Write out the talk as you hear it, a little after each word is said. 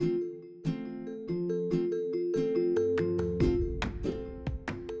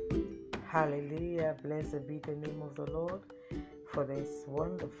Blessed be the name of the Lord for this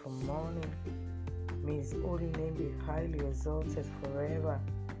wonderful morning. May His holy name be highly exalted forever.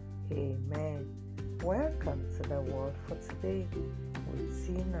 Amen. Welcome to the Word for today with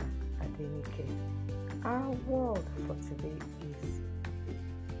Tina Adenike. Our word for today is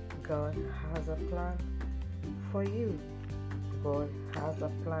God has a plan for you. God has a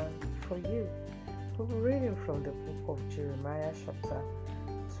plan for you. We're reading from the book of Jeremiah chapter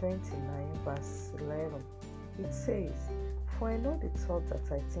 29 verse 11. It says, "For I know the thought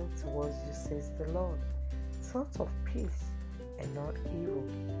that I think towards you, says the Lord, thought of peace and not evil,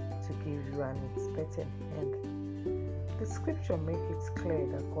 to give you an expected end." The scripture makes it clear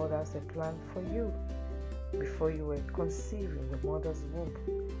that God has a plan for you. Before you were conceived in your mother's womb,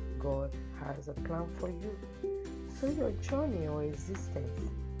 God has a plan for you. So your journey or existence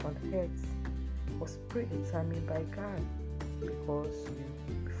on earth was predetermined by God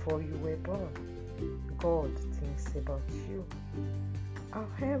before you were born. God thinks about you.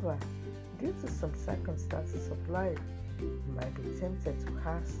 However, due to some circumstances of life, you might be tempted to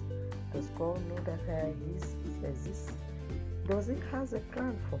ask, does God know that I exist? Does He have a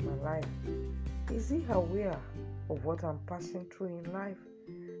plan for my life? Is He aware of what I'm passing through in life?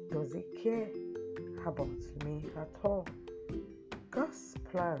 Does He care about me at all? God's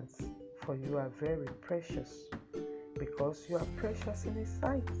plans for you are very precious because you are precious in His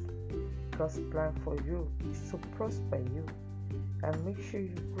sight. God's plan for you is to prosper you and make sure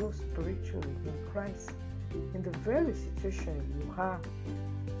you grow spiritually in Christ. In the very situation you are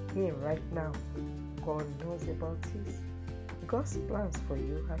in right now, God knows about it. God's plans for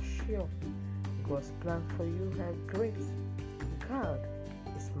you are sure. God's plans for you are great. God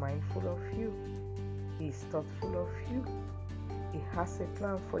is mindful of you. He is thoughtful of you. He has a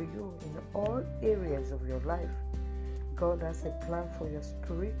plan for you in all areas of your life. God has a plan for your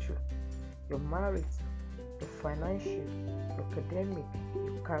spiritual, your marriage, your financial, your academic,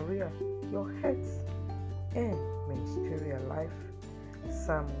 your career, your health, and ministerial life.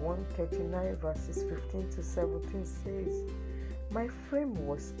 Psalm 139 verses 15 to 17 says, "My frame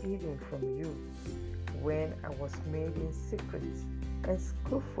was hidden from you when I was made in secret and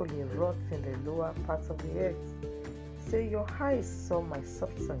skillfully wrought in the lower part of the earth. Say, your eyes saw my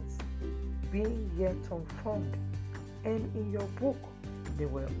substance, being yet unformed, and in your book they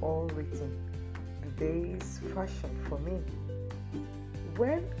were all written, the days fashioned for me,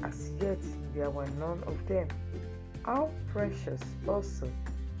 when as yet there were none of them. How precious also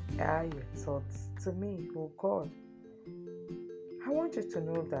are your thoughts to me, O God." I want you to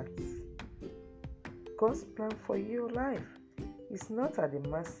know that God's plan for your life is not at the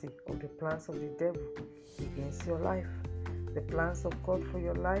mercy of the plans of the devil against your life. The plans of God for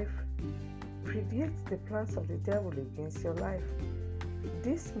your life predates the plans of the devil against your life.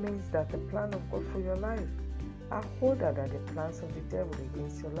 This means that the plan of God for your life are older than the plans of the devil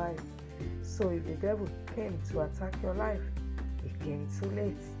against your life. So if the devil came to attack your life, it came too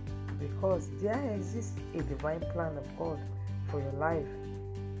late, because there exists a divine plan of God for your life.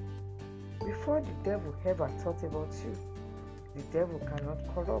 Before the devil ever thought about you, the devil cannot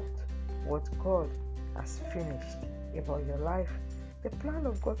corrupt what God has finished about your life. The plan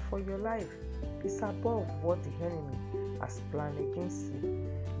of God for your life is above what the enemy has planned against you.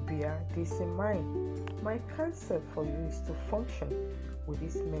 Bear this in mind. My counsel for you is to function with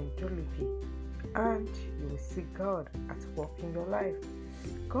this mentality, and you will see God at work in your life.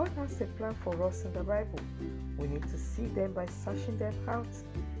 God has a plan for us in the Bible. We need to see them by searching them out.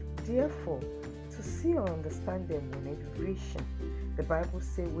 Therefore, to see or understand them, we need vision. The Bible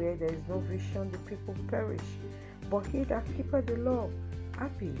says, where there is no vision, the people perish. But he that keepeth the law,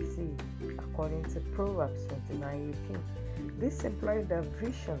 happy is he, according to Proverbs 29:18. This implies that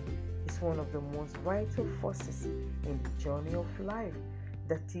vision is one of the most vital forces in the journey of life.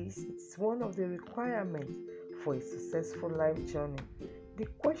 That is, it's one of the requirements for a successful life journey. The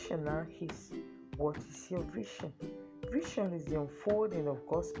question now is, what is your vision? Vision is the unfolding of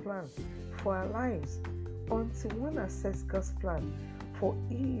God's plan for our lives. Until one assesses God's plan for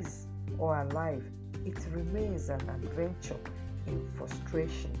his or her life, it remains an adventure in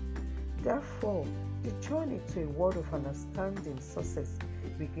frustration. Therefore, the journey to a world of understanding success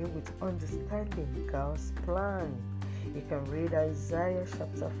begins with understanding God's plan. You can read Isaiah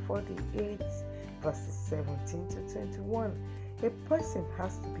chapter 48 verses 17 to 21. A person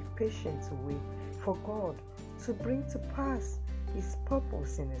has to be patient to wait for God to bring to pass His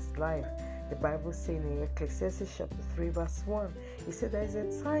purpose in his life. The Bible says in Ecclesiastes chapter 3 verse 1, it said there is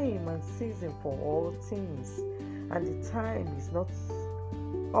a time and season for all things, and the time is not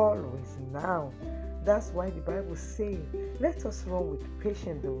always now. That's why the Bible says, let us run with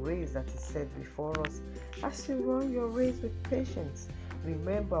patience the race that is set before us. As you run your race with patience,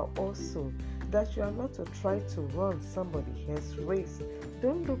 remember also that you are not to try to run somebody else's race.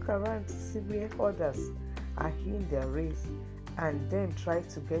 Don't look around to see where others are in their race and then try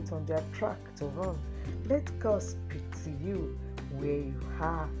to get on their track to run. Let God speak to you where you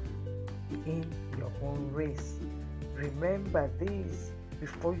are in your own race. Remember this: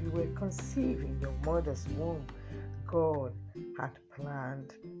 before you were conceived in your mother's womb, God had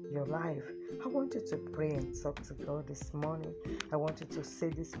planned your life. I want you to pray and talk to God this morning. I want you to say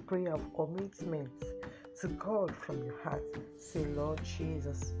this prayer of commitment to God from your heart. Say, Lord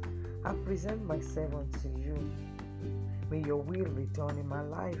Jesus, I present myself unto you. May your will be done in my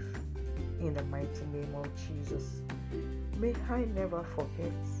life, in the mighty name of Jesus. May I never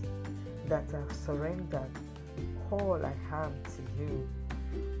forget that I've surrendered all I am to you.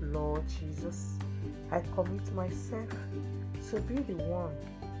 Lord Jesus, I commit myself to be the one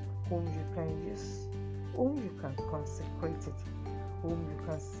whom you can use, whom you can consecrate it, whom you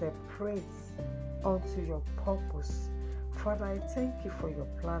can separate unto your purpose. Father, I thank you for your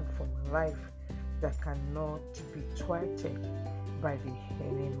plan for my life that cannot be thwarted by the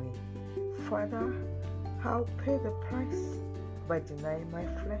enemy. Father, I'll pay the price by denying my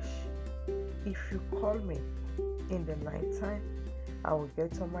flesh. If you call me in the night time, I will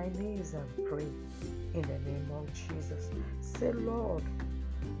get on my knees and pray in the name of Jesus. Say, Lord,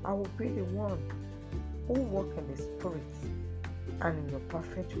 I will be the one who walk in the Spirit and in your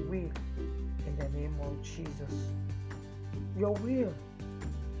perfect will in the name of Jesus. Your will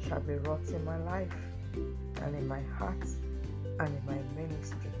shall be wrought in my life and in my heart and in my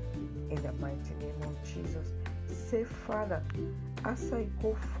ministry in the mighty name of Jesus. Say, Father, as I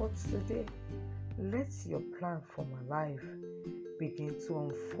go forth today, let your plan for my life begin to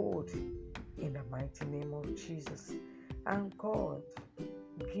unfold in the mighty name of Jesus. And God,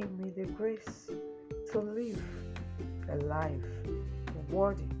 give me the grace to live a life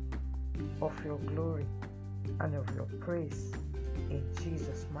worthy of your glory and of your praise in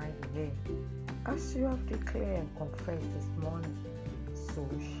Jesus' mighty name. As you have declared and confessed this morning, so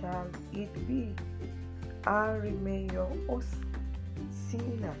shall it be. I remain your host,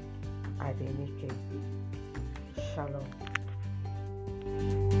 Tina Adenike. Shalom.